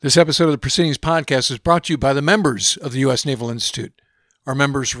This episode of the Proceedings podcast is brought to you by the members of the U.S. Naval Institute. Our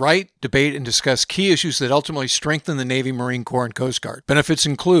members write, debate, and discuss key issues that ultimately strengthen the Navy, Marine Corps, and Coast Guard. Benefits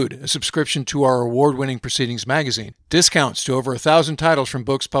include a subscription to our award-winning Proceedings magazine, discounts to over 1,000 titles from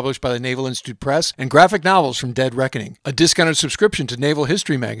books published by the Naval Institute Press, and graphic novels from Dead Reckoning, a discounted subscription to Naval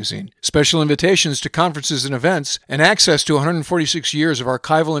History magazine, special invitations to conferences and events, and access to 146 years of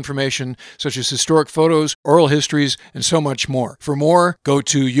archival information such as historic photos, oral histories, and so much more. For more, go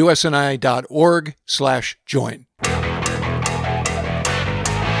to usni.org/join.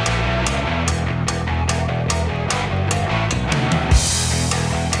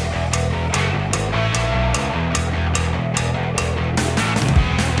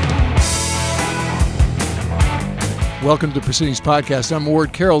 Welcome to the Proceedings podcast. I'm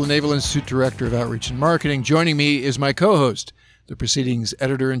Ward Carroll, the Naval Institute Director of Outreach and Marketing. Joining me is my co-host, the Proceedings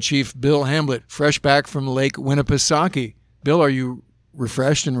Editor-in-Chief, Bill Hamblett, fresh back from Lake Winnipesaukee. Bill, are you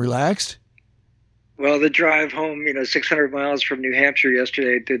refreshed and relaxed? Well, the drive home, 600 miles from New Hampshire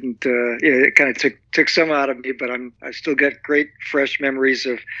yesterday didn't, it kind of took some out of me, but I still got great, fresh memories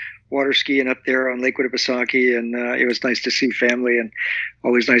of water skiing up there on Lake Winnipesaukee, and it was nice to see family, and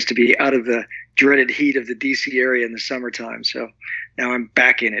always nice to be out of the dreaded heat of the D.C. area in the summertime. So now I'm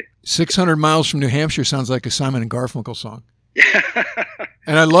back in it. 600 miles from New Hampshire sounds like a Simon and Garfunkel song.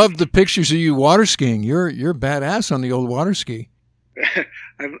 And I love the pictures of you water skiing. You're badass on the old water ski.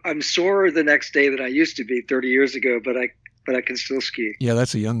 I'm sore the next day than I used to be 30 years ago, but I can still ski. Yeah,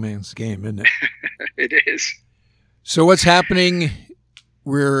 that's a young man's game, isn't it? It is. So what's happening?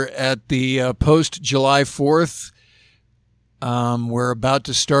 We're at the post-July 4th. We're about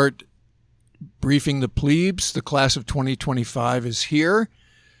to start briefing the plebes. The class of 2025 is here.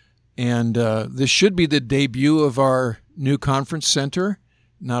 And this should be the debut of our new conference center.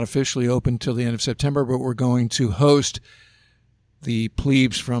 Not officially open till the end of September, but we're going to host the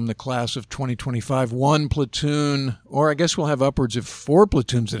plebes from the class of 2025, one platoon, or I guess we'll have upwards of 4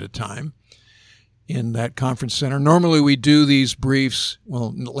 platoons at a time in that conference center. Normally we do these briefs,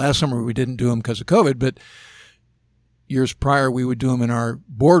 well, last summer we didn't do them because of COVID, but years prior we would do them in our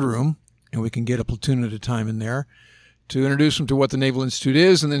boardroom, and we can get a platoon at a time in there to introduce them to what the Naval Institute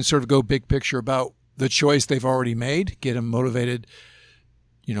is, and then sort of go big picture about the choice they've already made, get them motivated,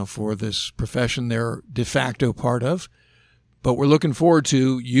 for this profession they're de facto part of. But we're looking forward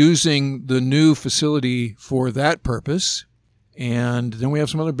to using the new facility for that purpose. And then we have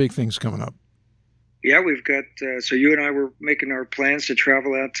some other big things coming up. Yeah, we've got, so you and I were making our plans to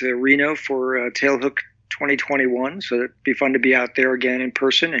travel out to Reno for Tailhook 2021. So it'd be fun to be out there again in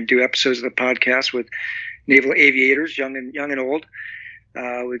person and do episodes of the podcast with naval aviators, young and old.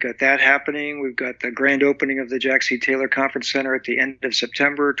 We've got that happening. We've got the grand opening of the Jack C. Taylor Conference Center at the end of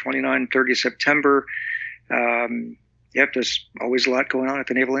September, 29, 30 September. There's always a lot going on at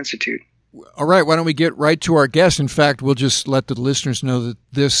the Naval Institute. All right, why don't we get right to our guest? In fact, we'll just let the listeners know that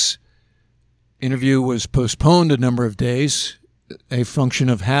this interview was postponed a number of days, a function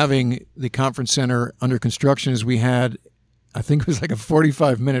of having the conference center under construction, as we had, I think it was like a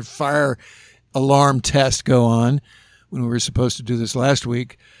 45-minute fire alarm test go on when we were supposed to do this last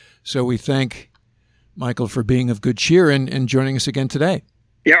week. So we thank Michael for being of good cheer and joining us again today.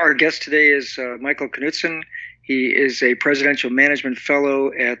 Yeah, our guest today is Michael Knudsen. He is a Presidential Management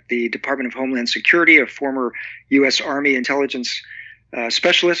Fellow at the Department of Homeland Security, a former U.S. Army intelligence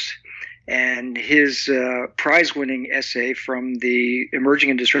specialist. And his prize-winning essay from the Emerging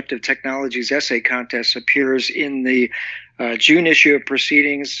and Disruptive Technologies Essay Contest appears in the June issue of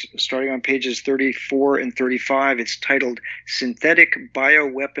Proceedings, starting on pages 34 and 35. It's titled, Synthetic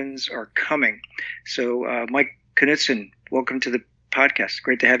Bioweapons Are Coming. So, Mike Knudsen, welcome to the podcast.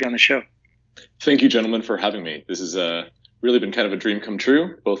 Great to have you on the show. Thank you, gentlemen, for having me. This has really been kind of a dream come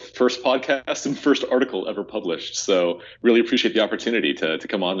true, both first podcast and first article ever published. So really appreciate the opportunity to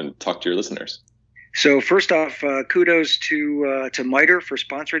come on and talk to your listeners. So first off, kudos to MITRE for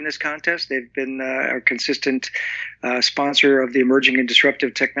sponsoring this contest. They've been a consistent sponsor of the Emerging and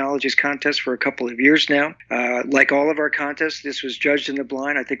Disruptive Technologies contest for a couple of years now. Like all of our contests, this was judged in the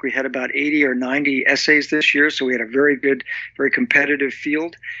blind. I think we had about 80 or 90 essays this year, so we had a very good, very competitive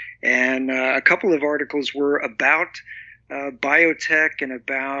field. And a couple of articles were about biotech and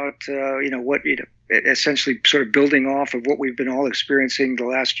about, essentially sort of building off of what we've been all experiencing the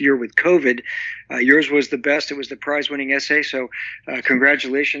last year with COVID. Yours was the best. It was the prize-winning essay. So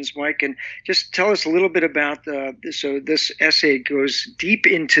congratulations, Mike. And just tell us a little bit about so this essay goes deep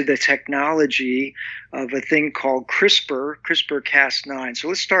into the technology of a thing called CRISPR-Cas9. So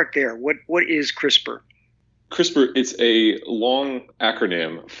let's start there. What is CRISPR? CRISPR, it's a long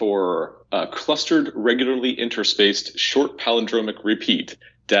acronym for Clustered Regularly Interspaced Short Palindromic Repeat,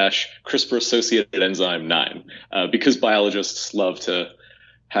 dash CRISPR associated enzyme 9, because biologists love to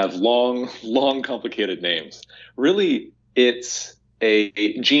have long, complicated names. Really, it's a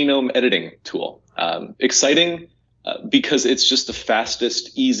genome editing tool. Exciting because it's just the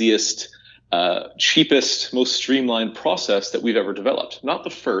fastest, easiest, cheapest, most streamlined process that we've ever developed. Not the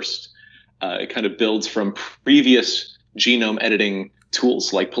first. It kind of builds from previous genome editing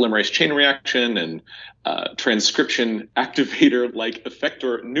tools like polymerase chain reaction and transcription activator like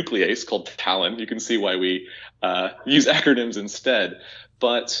effector nuclease called TALEN. You can see why we use acronyms instead.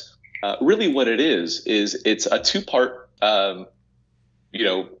 But really what it is it's a two-part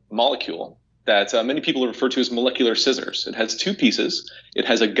molecule that many people refer to as molecular scissors. It has two pieces. It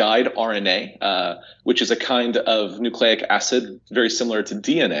has a guide RNA, which is a kind of nucleic acid very similar to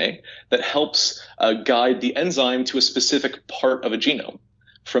DNA that helps guide the enzyme to a specific part of a genome.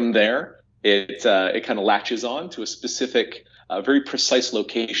 From there, it kind of latches on to a specific, very precise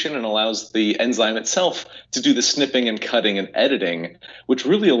location and allows the enzyme itself to do the snipping and cutting and editing, which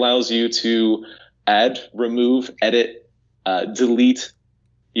really allows you to add, remove, edit, delete.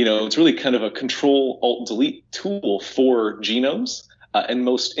 It's really kind of a Control-Alt-Delete tool for genomes, and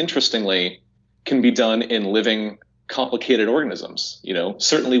most interestingly, can be done in living, complicated organisms.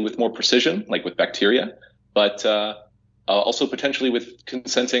 Certainly with more precision, like with bacteria, but also potentially with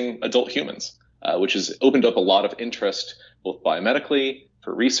consenting adult humans, which has opened up a lot of interest, both biomedically,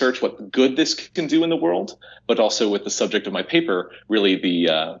 for research, what good this can do in the world, but also with the subject of my paper, really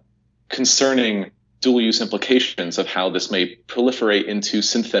the concerning dual-use implications of how this may proliferate into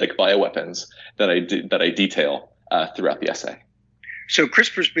synthetic bioweapons that I detail throughout the essay. So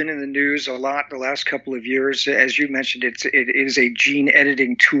CRISPR's been in the news a lot the last couple of years. As you mentioned, it is a gene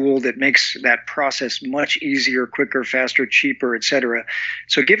editing tool that makes that process much easier, quicker, faster, cheaper, et cetera.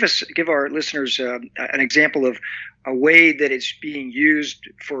 So give our listeners an example of a way that it's being used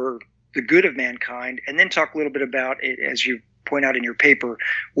for the good of mankind, and then talk a little bit about it, as you point out in your paper,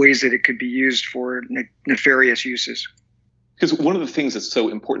 ways that it could be used for nefarious uses. Because one of the things that's so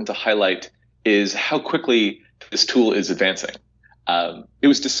important to highlight is how quickly this tool is advancing. It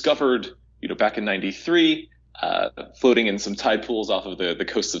was discovered, back in '93, floating in some tide pools off of the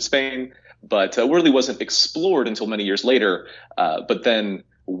coast of Spain, but really wasn't explored until many years later. But then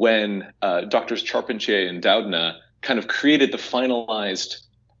when Doctors Charpentier and Doudna kind of created the finalized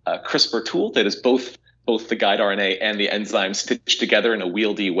CRISPR tool that is both the guide RNA and the enzyme stitched together in a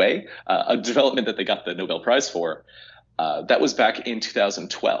wieldy way, a development that they got the Nobel Prize for. That was back in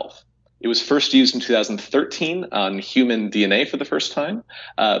 2012. It was first used in 2013 on human DNA for the first time,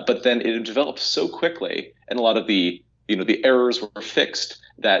 but then it developed so quickly, and a lot of the errors were fixed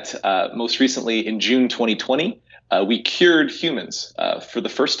that most recently in June 2020, we cured humans for the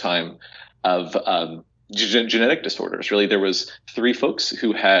first time of genetic disorders. Really, there was 3 folks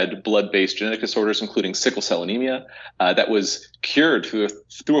who had blood-based genetic disorders, including sickle cell anemia, that was cured through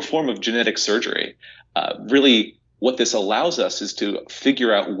a form of genetic surgery. Really, what this allows us is to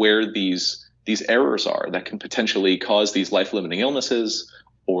figure out where these errors are that can potentially cause these life-limiting illnesses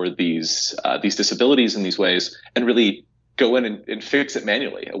or these disabilities in these ways, and really go in and fix it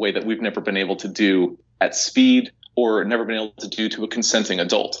manually, a way that we've never been able to do at speed or never been able to do to a consenting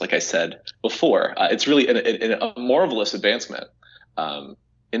adult, like I said before. It's really a marvelous advancement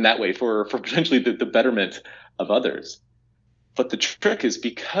in that way for potentially the betterment of others. But the trick is,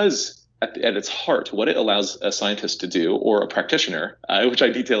 because at its heart, what it allows a scientist to do, or a practitioner, which I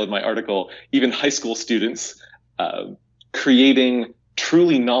detail in my article, even high school students, creating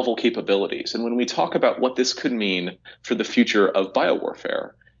truly novel capabilities. And when we talk about what this could mean for the future of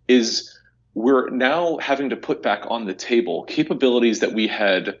biowarfare, is we're now having to put back on the table capabilities that we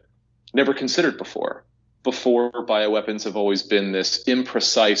had never considered before. Before, bioweapons have always been this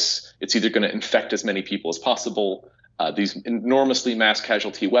imprecise, it's either going to infect as many people as possible, these enormously mass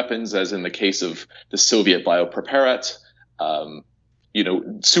casualty weapons, as in the case of the Soviet biopreparat,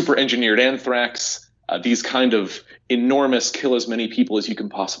 super engineered anthrax, these kind of enormous kill as many people as you can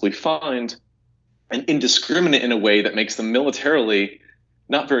possibly find, and indiscriminate in a way that makes them militarily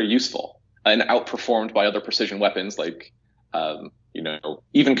not very useful and outperformed by other precision weapons like,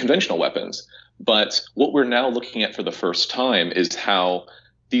 even conventional weapons. But what we're now looking at for the first time is how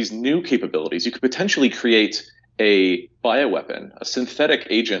these new capabilities, you could potentially create a bioweapon, a synthetic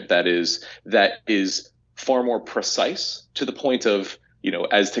agent that is far more precise, to the point of,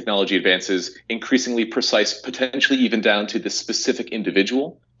 as technology advances, increasingly precise, potentially even down to the specific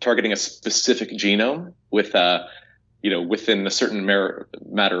individual, targeting a specific genome with, within a certain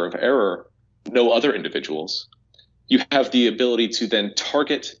matter of error, no other individuals. You have the ability to then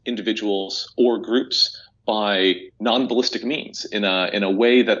target individuals or groups by non-ballistic means in a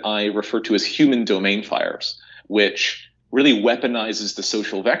way that I refer to as human domain fires, which really weaponizes the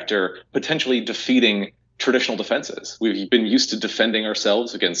social vector, potentially defeating traditional defenses. We've been used to defending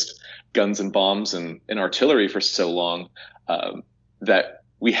ourselves against guns and bombs and artillery for so long that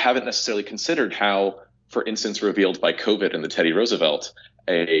we haven't necessarily considered how, for instance, revealed by COVID and the Teddy Roosevelt,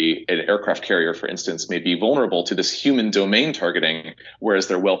 an aircraft carrier, for instance, may be vulnerable to this human domain targeting, whereas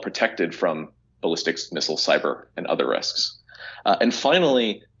they're well protected from ballistics, missile, cyber, and other risks. And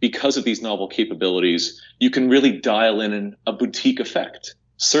finally, because of these novel capabilities, you can really dial in a boutique effect.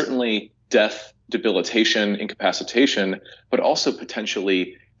 Certainly death, debilitation, incapacitation, but also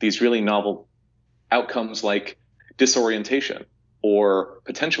potentially these really novel outcomes like disorientation or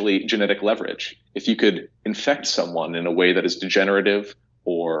potentially genetic leverage. If you could infect someone in a way that is degenerative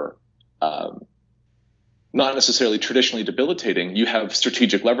or not necessarily traditionally debilitating, you have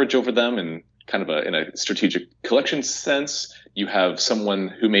strategic leverage over them and kind of in a strategic collection sense. You have someone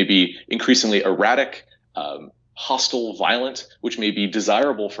who may be increasingly erratic, hostile, violent, which may be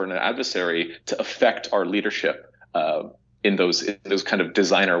desirable for an adversary to affect our leadership in those kind of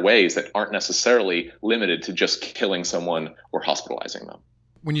designer ways that aren't necessarily limited to just killing someone or hospitalizing them.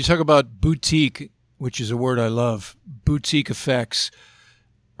 When you talk about boutique, which is a word I love, boutique effects,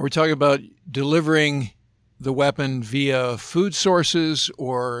 are we talking about delivering the weapon via food sources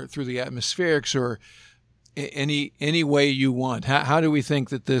or through the atmospherics or any way you want? How do we think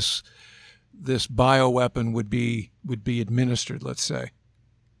that this bioweapon would be administered, let's say?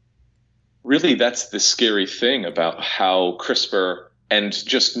 Really, that's the scary thing about how CRISPR and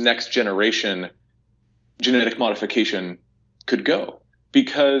just next generation genetic modification could go.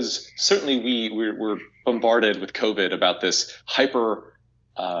 Because certainly we're bombarded with COVID about this hyper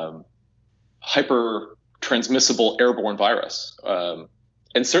transmissible airborne virus.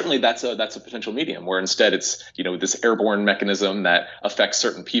 And certainly that's a potential medium where instead it's, this airborne mechanism that affects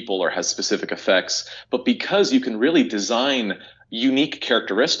certain people or has specific effects. But because you can really design unique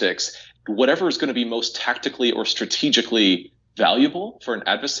characteristics, whatever is going to be most tactically or strategically valuable for an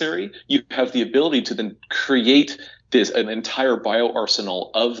adversary, you have the ability to then create an entire bioarsenal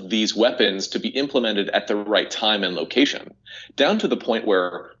of these weapons to be implemented at the right time and location, down to the point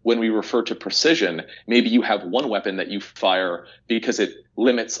where when we refer to precision, maybe you have one weapon that you fire because it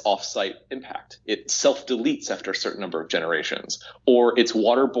limits off-site impact. It self-deletes after a certain number of generations, or it's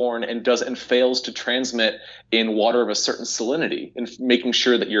waterborne and fails to transmit in water of a certain salinity, and making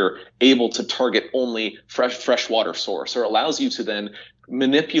sure that you're able to target only fresh water source, or allows you to then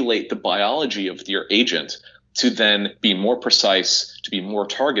manipulate the biology of your agent to then be more precise, to be more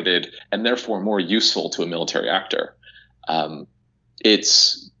targeted, and therefore more useful to a military actor.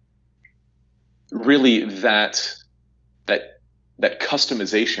 It's really that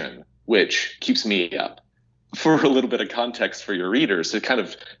customization which keeps me up. For a little bit of context for your readers, to kind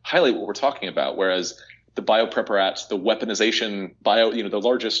of highlight what we're talking about, whereas the biopreparat, the weaponization, the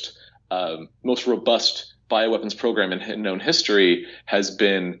largest, most robust bioweapons program in known history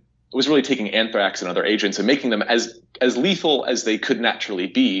was really taking anthrax and other agents and making them as lethal as they could naturally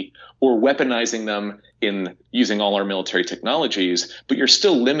be, or weaponizing them in using all our military technologies, but you're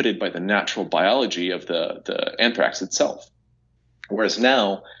still limited by the natural biology of the anthrax itself. Whereas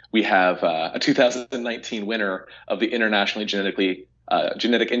now we have a 2019 winner of the Internationally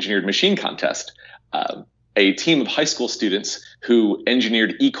Genetic Engineered Machine Contest, a team of high school students who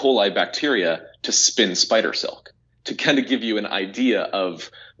engineered E. coli bacteria to spin spider silk, to kind of give you an idea of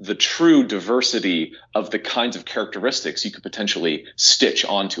the true diversity of the kinds of characteristics you could potentially stitch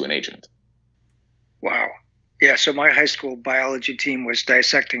onto an agent. Wow. Yeah, so my high school biology team was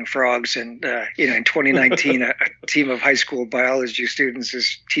dissecting frogs, and in 2019, a team of high school biology students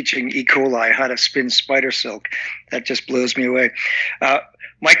is teaching E. coli how to spin spider silk. That just blows me away.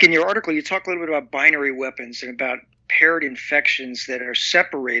 Mike, in your article, you talk a little bit about binary weapons and about paired infections that are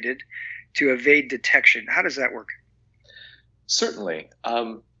separated to evade detection. How does that work? Certainly.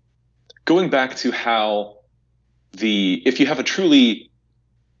 Going back to how if you have a truly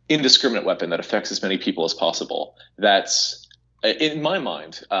indiscriminate weapon that affects as many people as possible, that's, in my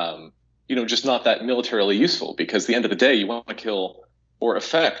mind, just not that militarily useful, because at the end of the day, you want to kill or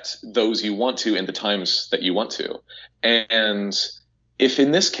affect those you want to in the times that you want to. And if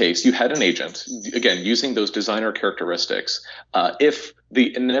in this case you had an agent, again, using those designer characteristics, if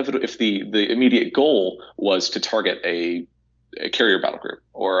the immediate goal was to target a carrier battle group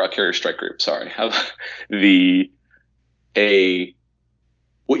or a carrier strike group,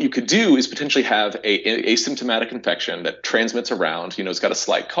 what you could do is potentially have a asymptomatic infection that transmits around. It's got a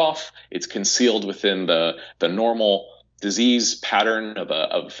slight cough. It's concealed within the normal disease pattern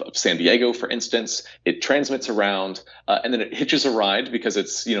of San Diego, for instance. It transmits around, and then it hitches a ride because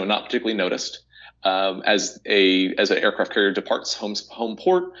it's not particularly noticed as an aircraft carrier departs home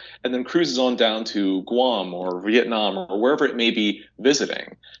port, and then cruises on down to Guam or Vietnam or wherever it may be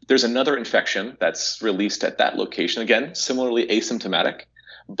visiting. There's another infection that's released at that location, again similarly asymptomatic,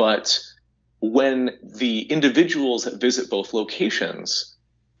 but when the individuals that visit both locations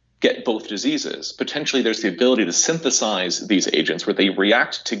get both diseases, potentially there's the ability to synthesize these agents where they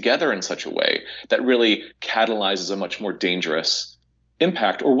react together in such a way that really catalyzes a much more dangerous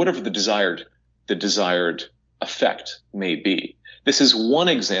impact, or whatever the desired effect may be. This is one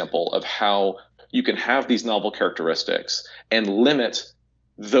example of how you can have these novel characteristics and limit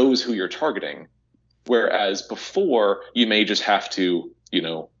those who you're targeting, whereas before you may just have to,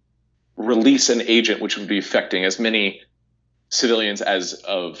 release an agent which would be affecting as many civilians as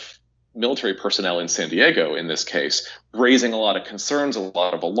of military personnel in San Diego, in this case, raising a lot of concerns, a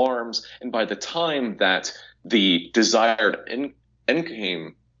lot of alarms. And by the time that the desired end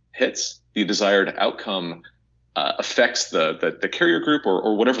game hits, the desired outcome affects the carrier group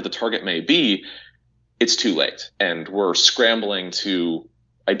or whatever the target may be, it's too late. And we're scrambling to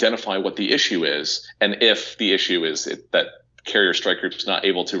identify what the issue is. And if the issue is that carrier strike group is not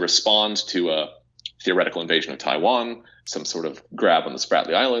able to respond to a theoretical invasion of Taiwan, some sort of grab on the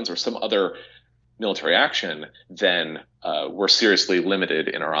Spratly Islands, or some other military action, then we're seriously limited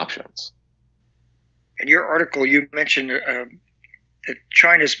in our options. In your article, you mentioned that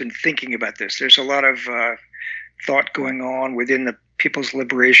China's been thinking about this. There's a lot of thought going on within the People's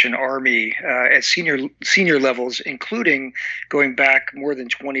Liberation Army at senior levels, including going back more than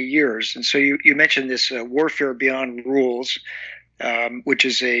 20 years. And so you mentioned this Warfare Beyond Rules, which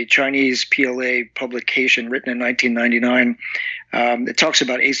is a Chinese PLA publication written in 1999. It talks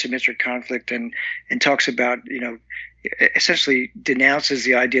about asymmetric conflict and talks about, essentially denounces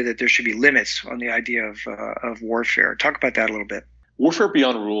the idea that there should be limits on the idea of warfare. Talk about that a little bit. Warfare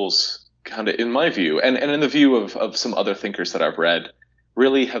Beyond Rules, kind of in my view, and in the view of some other thinkers that I've read,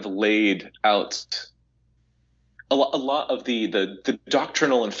 really have laid out a lot of the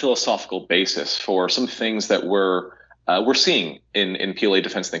doctrinal and philosophical basis for some things that we're seeing in PLA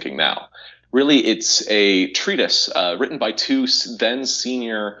defense thinking now. Really, it's a treatise written by two then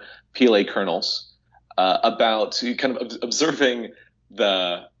senior PLA colonels about kind of observing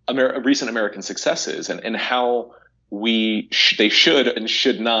the recent American successes and how they should and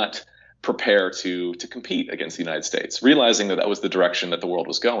should not prepare to compete against the United States, realizing that was the direction that the world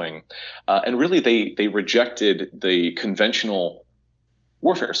was going. And really, they rejected the conventional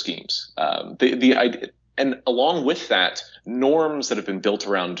warfare schemes. The idea, and along with that, norms that have been built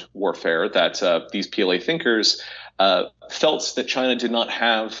around warfare that these PLA thinkers felt that China did not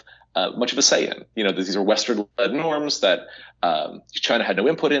have much of a say in. These are Western-led norms that China had no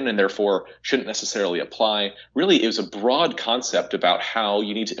input in and therefore shouldn't necessarily apply. Really, it was a broad concept about how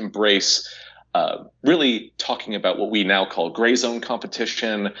you need to embrace really talking about what we now call gray zone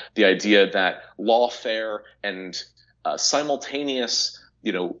competition, the idea that lawfare and simultaneous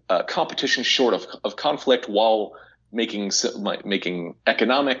competition short of conflict while making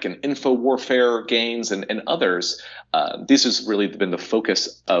economic and info warfare gains and others. This has really been the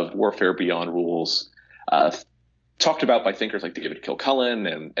focus of Warfare Beyond Rules, talked about by thinkers like David Kilcullen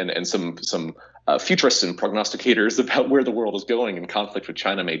and some futurists and prognosticators about where the world is going and conflict with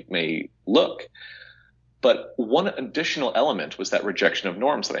China may look. But one additional element was that rejection of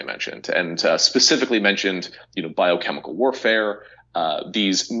norms that I mentioned, and specifically mentioned biochemical warfare,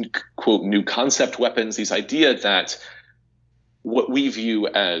 these quote new concept weapons, these idea that what we view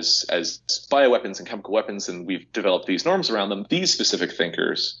as bioweapons and chemical weapons, and we've developed these norms around them, these specific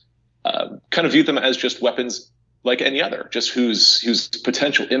thinkers kind of view them as just weapons like any other, just whose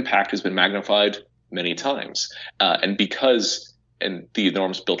potential impact has been magnified many times, and the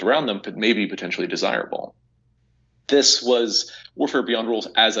norms built around them may be potentially desirable. This was Warfare Beyond Rules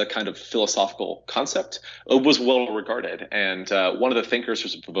as a kind of philosophical concept was well regarded. And one of the thinkers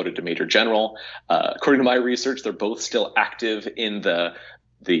was promoted to Major General. According to my research, they're both still active in the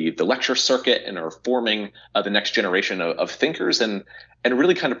lecture circuit and are forming the next generation of thinkers and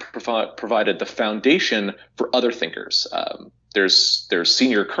really kind of provided the foundation for other thinkers. There's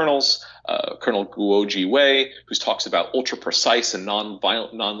senior colonels, Colonel Guoji Wei, who talks about ultra precise and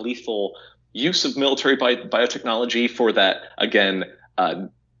non-lethal use of military biotechnology for that, again,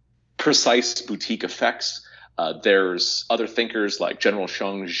 precise boutique effects. There's other thinkers like General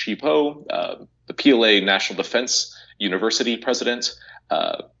Shang Shipo, the PLA National Defense University president,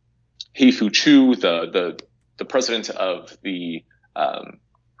 He Fu Chu, the president of the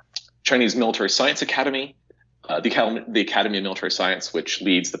Chinese Military Science Academy, the Academy of Military Science, which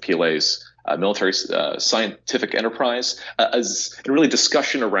leads the PLA's military scientific enterprise, as a really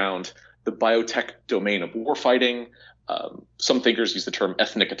discussion around the biotech domain of warfighting. Some thinkers use the term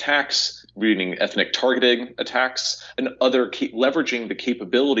ethnic attacks, meaning ethnic targeting attacks, and other leveraging the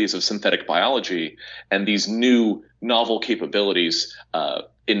capabilities of synthetic biology and these new novel capabilities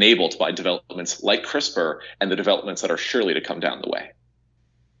enabled by developments like CRISPR and the developments that are surely to come down the way.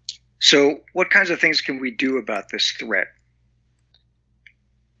 So what kinds of things can we do about this threat?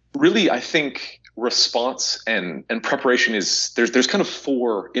 Really, I think response and preparation is there's kind of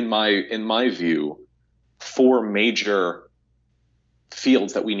four, in my view, four major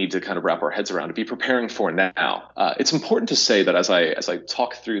fields that we need to kind of wrap our heads around to be preparing for now. It's important to say that as I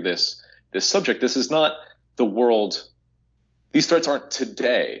talk through this subject, this is not the world. These threats aren't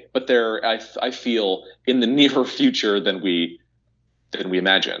today, but they're, I feel, in the nearer future than we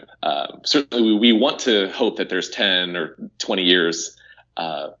imagine. Certainly, we want to hope that there's 10 or 20 years,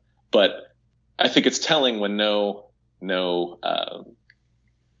 but I think it's telling when no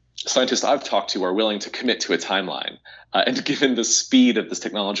scientists I've talked to are willing to commit to a timeline. And given the speed of this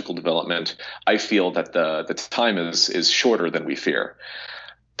technological development, I feel that the time is shorter than we fear.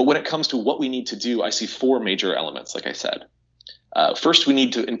 But when it comes to what we need to do, I see four major elements, like I said. First, we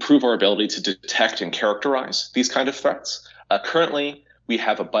need to improve our ability to detect and characterize these kind of threats. Currently, we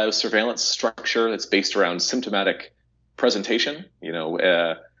have a biosurveillance structure that's based around symptomatic presentation,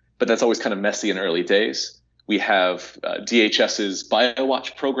 but that's always kind of messy in early days. We have DHS's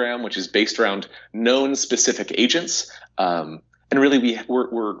BioWatch program, which is based around known specific agents, and really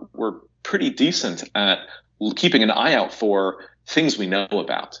we're pretty decent at keeping an eye out for things we know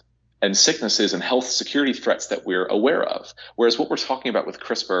about and sicknesses and health security threats that we're aware of. Whereas what we're talking about with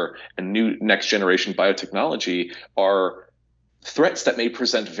CRISPR and new next generation biotechnology are threats that may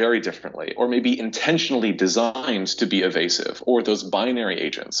present very differently, or may be intentionally designed to be evasive, or those binary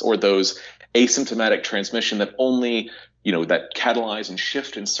agents, or those asymptomatic transmission that only, that catalyze and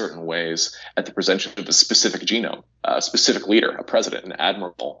shift in certain ways at the presentation of a specific genome, a specific leader, a president, an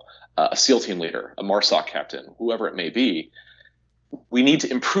admiral, a SEAL team leader, a MARSOC captain, whoever it may be. We need to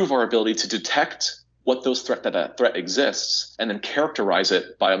improve our ability to detect what those that threat exists, and then characterize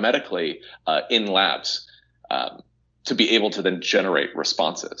it biomedically in labs. To be able to then generate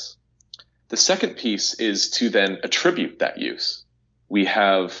responses. The second piece is to then attribute that use. We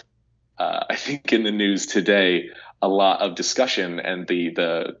have, I think, in the news today, a lot of discussion, and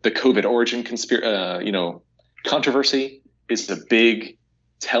the COVID origin controversy is a big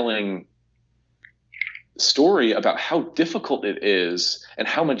telling story about how difficult it is, and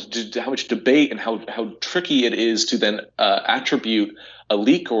how much debate and how tricky it is to then attribute a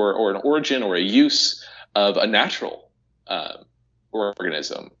leak or an origin or a use of a natural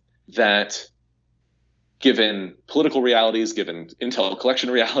organism that, given political realities, given intel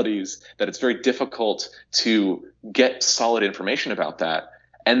collection realities, that it's very difficult to get solid information about that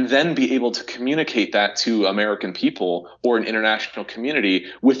and then be able to communicate that to American people or an international community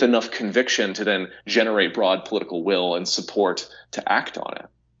with enough conviction to then generate broad political will and support to act on it.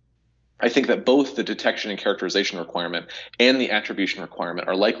 I think that both the detection and characterization requirement and the attribution requirement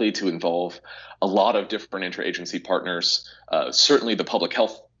are likely to involve a lot of different interagency partners, certainly the public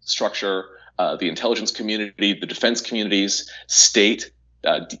health structure, the intelligence community, the defense communities, state,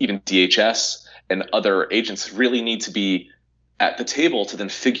 even DHS, and other agents really need to be at the table to then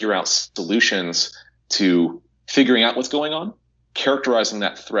figure out solutions to figuring out what's going on, characterizing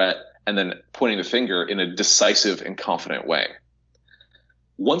that threat, and then pointing the finger in a decisive and confident way.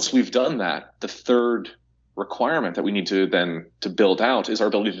 Once we've done that, the third requirement that we need to then to build out is our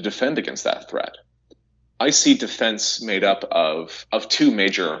ability to defend against that threat. I see defense made up of two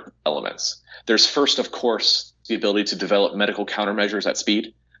major elements. There's first, of course, the ability to develop medical countermeasures at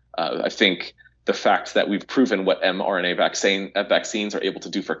speed. I think the fact that we've proven what mRNA vaccines are able to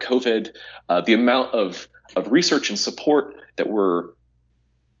do for COVID, the amount of research and support that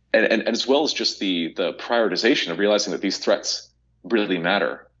and as well as just the prioritization of realizing that these threats really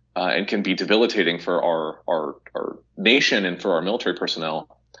matter and can be debilitating for our nation and for our military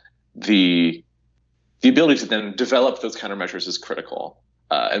personnel. The ability to then develop those countermeasures is critical,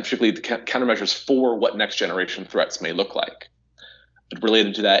 and particularly the countermeasures for what next generation threats may look like.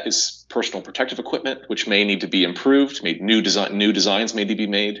 Related to that is personal protective equipment, which may need to be improved. New designs may need to be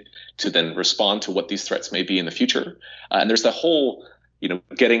made to then respond to what these threats may be in the future. And there's the whole,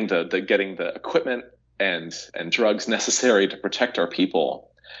 getting the equipment and drugs necessary to protect our people.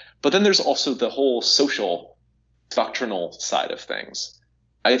 But then there's also the whole social, doctrinal side of things.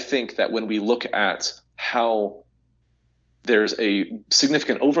 I think that when we look at how there's a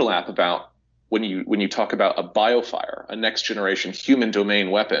significant overlap about when you talk about a biofire, a next generation human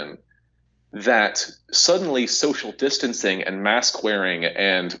domain weapon, that suddenly social distancing and mask wearing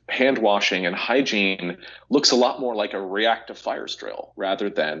and hand washing and hygiene looks a lot more like a reactive fires drill rather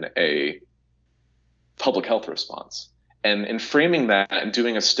than a public health response. And in framing that and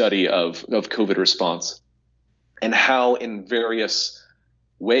doing a study of COVID response and how in various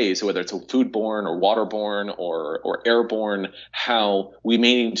ways, whether it's foodborne or waterborne or airborne, how we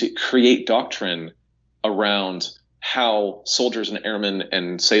may need to create doctrine around how soldiers and airmen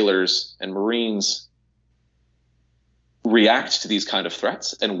and sailors and Marines react to these kind of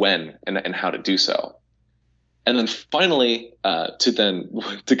threats and when and how to do so. And then finally,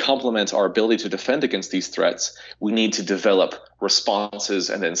 to complement our ability to defend against these threats, we need to develop responses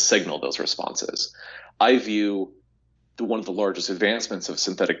and then signal those responses. I view one of the largest advancements of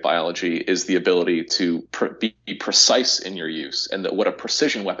synthetic biology is the ability to be precise in your use and what a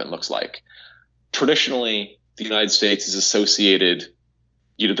precision weapon looks like. Traditionally, the United States is associated,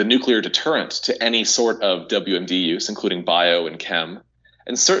 the nuclear deterrent to any sort of WMD use, including bio and chem.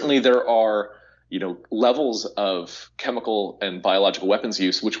 And certainly there are, levels of chemical and biological weapons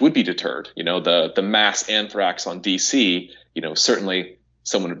use which would be deterred. The mass anthrax on DC, certainly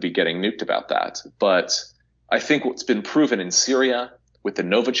someone would be getting nuked about that. But I think what's been proven in Syria with the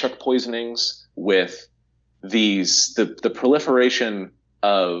Novichok poisonings, with the proliferation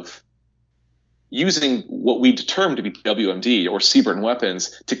of using what we determine to be WMD or CBRN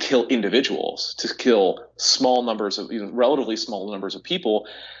weapons to kill individuals, to kill small numbers of, relatively small numbers of people,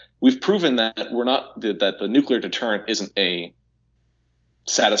 we've proven that that the nuclear deterrent isn't a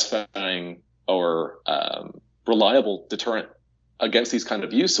satisfying or reliable deterrent against these kind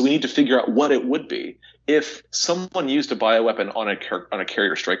of use. So we need to figure out what it would be if someone used a bioweapon on a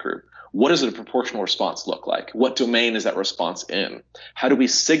carrier strike group. What does a proportional response look like? What domain is that response in? How do we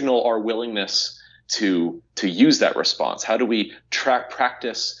signal our willingness to use that response? How do we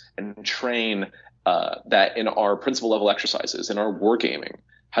practice and train that in our principal level exercises, in our wargaming?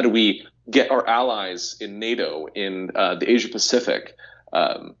 How do we get our allies in NATO, in the Asia Pacific,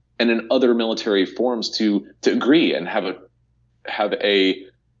 and in other military forums to agree and have a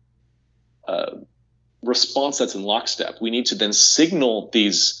response that's in lockstep? We need to then signal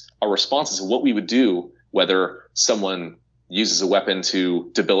our responses of what we would do, whether someone uses a weapon to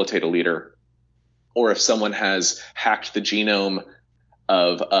debilitate a leader, or if someone has hacked the genome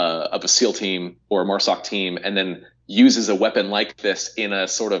of a SEAL team or a MARSOC team and then uses a weapon like this in a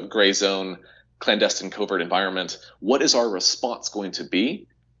sort of gray zone, clandestine, covert environment. What is our response going to be?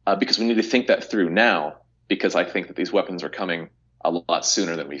 Because we need to think that through now, because I think that these weapons are coming a lot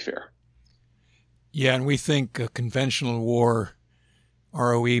sooner than we fear. Yeah, and we think a conventional war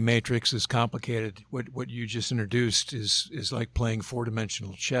ROE matrix is complicated. What you just introduced is like playing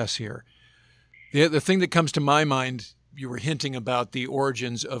four-dimensional chess here. The thing that comes to my mind, you were hinting about the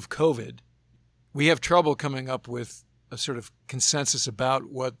origins of COVID. We have trouble coming up with a sort of consensus about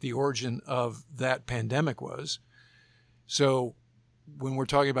what the origin of that pandemic was. So when we're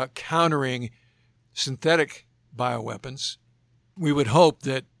talking about countering synthetic bioweapons, we would hope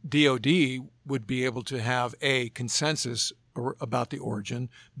that DOD would be able to have a consensus about the origin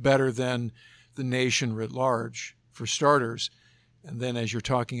better than the nation writ large, for starters. And then as you're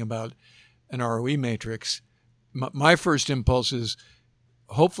talking about an ROE matrix, my first impulse is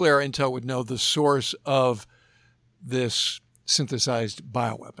hopefully our intel would know the source of this synthesized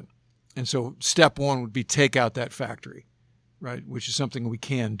bioweapon. And so step one would be take out that factory, right, which is something we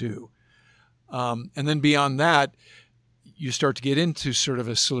can do. And then beyond that, you start to get into sort of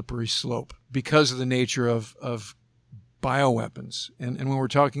a slippery slope because of the nature of bioweapons. And when we're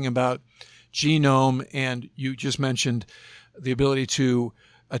talking about genome, and you just mentioned the ability to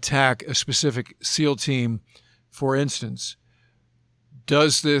attack a specific SEAL team, for instance,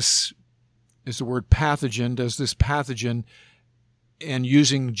 does this pathogen and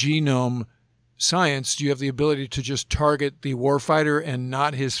using genome science, do you have the ability to just target the warfighter and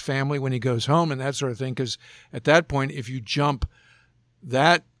not his family when he goes home and that sort of thing? Because at that point, if you jump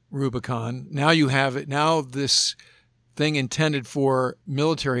that Rubicon, now you have it. Now this thing intended for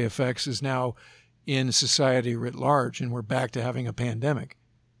military effects is now in society writ large, and we're back to having a pandemic,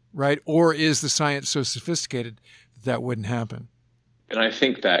 right? Or is the science so sophisticated that wouldn't happen? And I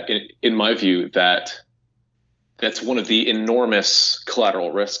think that, in my view, that's one of the enormous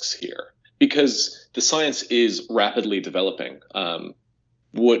collateral risks here, because the science is rapidly developing.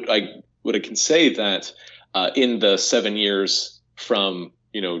 What I can say that in the 7 years from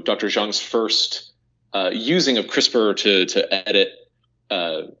Dr. Zhang's first using of CRISPR to edit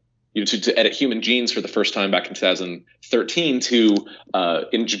to edit human genes for the first time back in 2013 to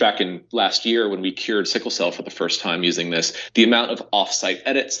back in last year when we cured sickle cell for the first time using this. The amount of off-site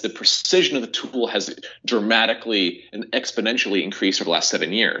edits, the precision of the tool has dramatically and exponentially increased over the last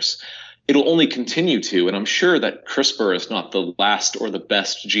 7 years. It'll only continue to, and I'm sure that CRISPR is not the last or the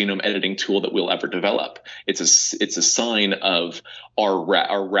best genome editing tool that we'll ever develop. It's a sign of our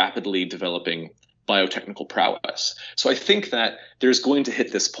rapidly developing biotechnical prowess. So I think that there's going to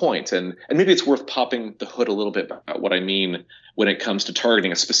hit this point, and maybe it's worth popping the hood a little bit about what I mean when it comes to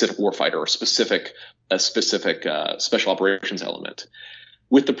targeting a specific warfighter or a specific special operations element.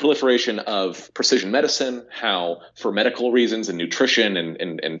 With the proliferation of precision medicine, how for medical reasons and nutrition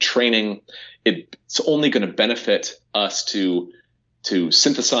and training, it's only going to benefit us to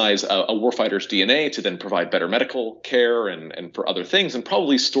synthesize a warfighter's DNA to then provide better medical care and for other things, and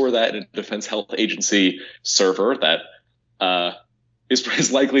probably store that in a Defense Health Agency server that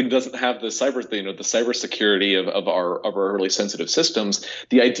is likely doesn't have the cybersecurity of our really sensitive systems.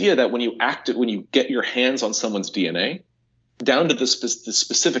 The idea that when you get your hands on someone's DNA, down to the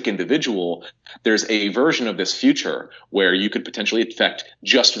specific individual, there's a version of this future where you could potentially infect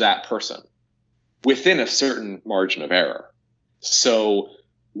just that person within a certain margin of error. So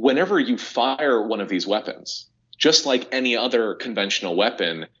whenever you fire one of these weapons, just like any other conventional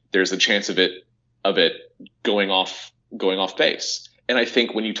weapon, there's a chance of it going off base. And I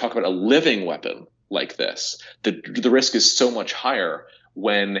think when you talk about a living weapon like this, the risk is so much higher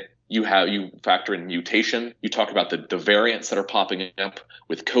when you factor in mutation. You talk about the variants that are popping up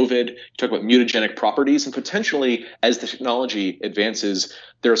with COVID. You talk about mutagenic properties, and potentially as the technology advances,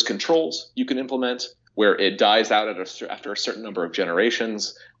 there's controls you can implement where it dies out after a certain number of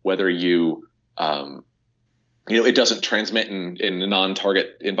generations, whether it doesn't transmit in a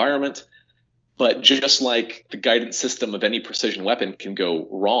non-target environment. But just like the guidance system of any precision weapon can go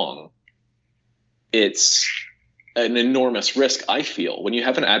wrong, it's an enormous risk, I feel, when you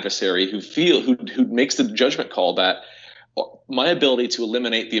have an adversary who makes the judgment call that my ability to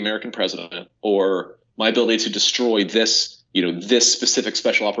eliminate the American president or my ability to destroy this specific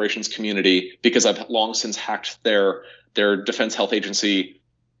special operations community because I've long since hacked their Defense Health Agency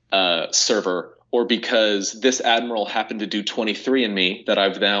server, or because this admiral happened to do 23andMe that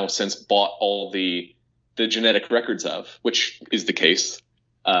I've now since bought all the genetic records of, which is the case.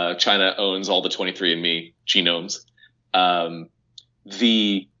 China owns all the 23andMe genomes.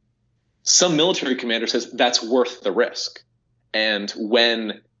 Some military commander says that's worth the risk. And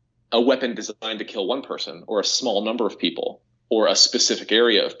when a weapon designed to kill one person or a small number of people or a specific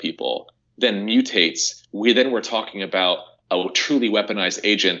area of people then mutates, we're talking about a truly weaponized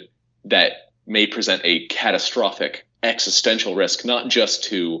agent that may present a catastrophic existential risk, not just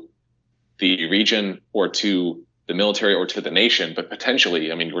to the region or to the military or to the nation, but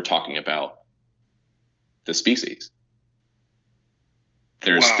potentially, we're talking about the species.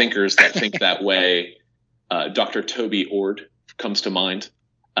 There's thinkers that think that way. Dr. Toby Ord comes to mind,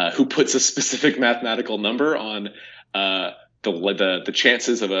 who puts a specific mathematical number on the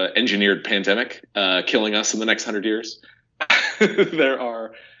chances of an engineered pandemic killing us in the next 100 years. There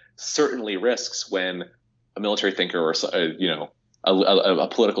are certainly risks when a military thinker or a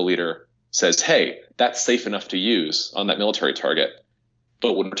political leader says, hey, that's safe enough to use on that military target.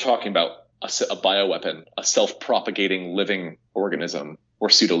 But when we're talking about a bioweapon, a self-propagating living organism or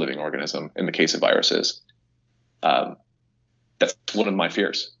pseudo-living organism in the case of viruses, that's one of my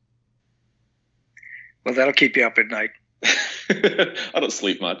fears. Well, that'll keep you up at night. I don't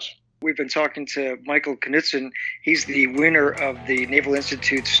sleep much. We've been talking to Michael Knudsen. He's the winner of the Naval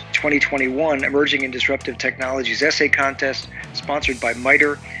Institute's 2021 Emerging and Disruptive Technologies Essay Contest, sponsored by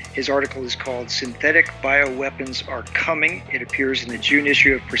MITRE. His article is called Synthetic Bioweapons Are Coming. It appears in the June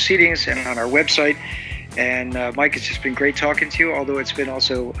issue of Proceedings and on our website. And Mike, it's just been great talking to you, although it's been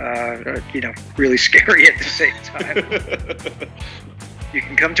also, really scary at the same time. You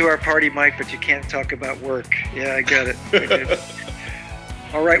can come to our party, Mike, but you can't talk about work. Yeah, I got it.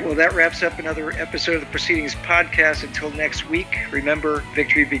 All right, well, that wraps up another episode of the Proceedings podcast. Until next week, remember,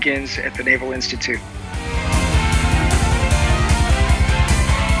 victory begins at the Naval Institute.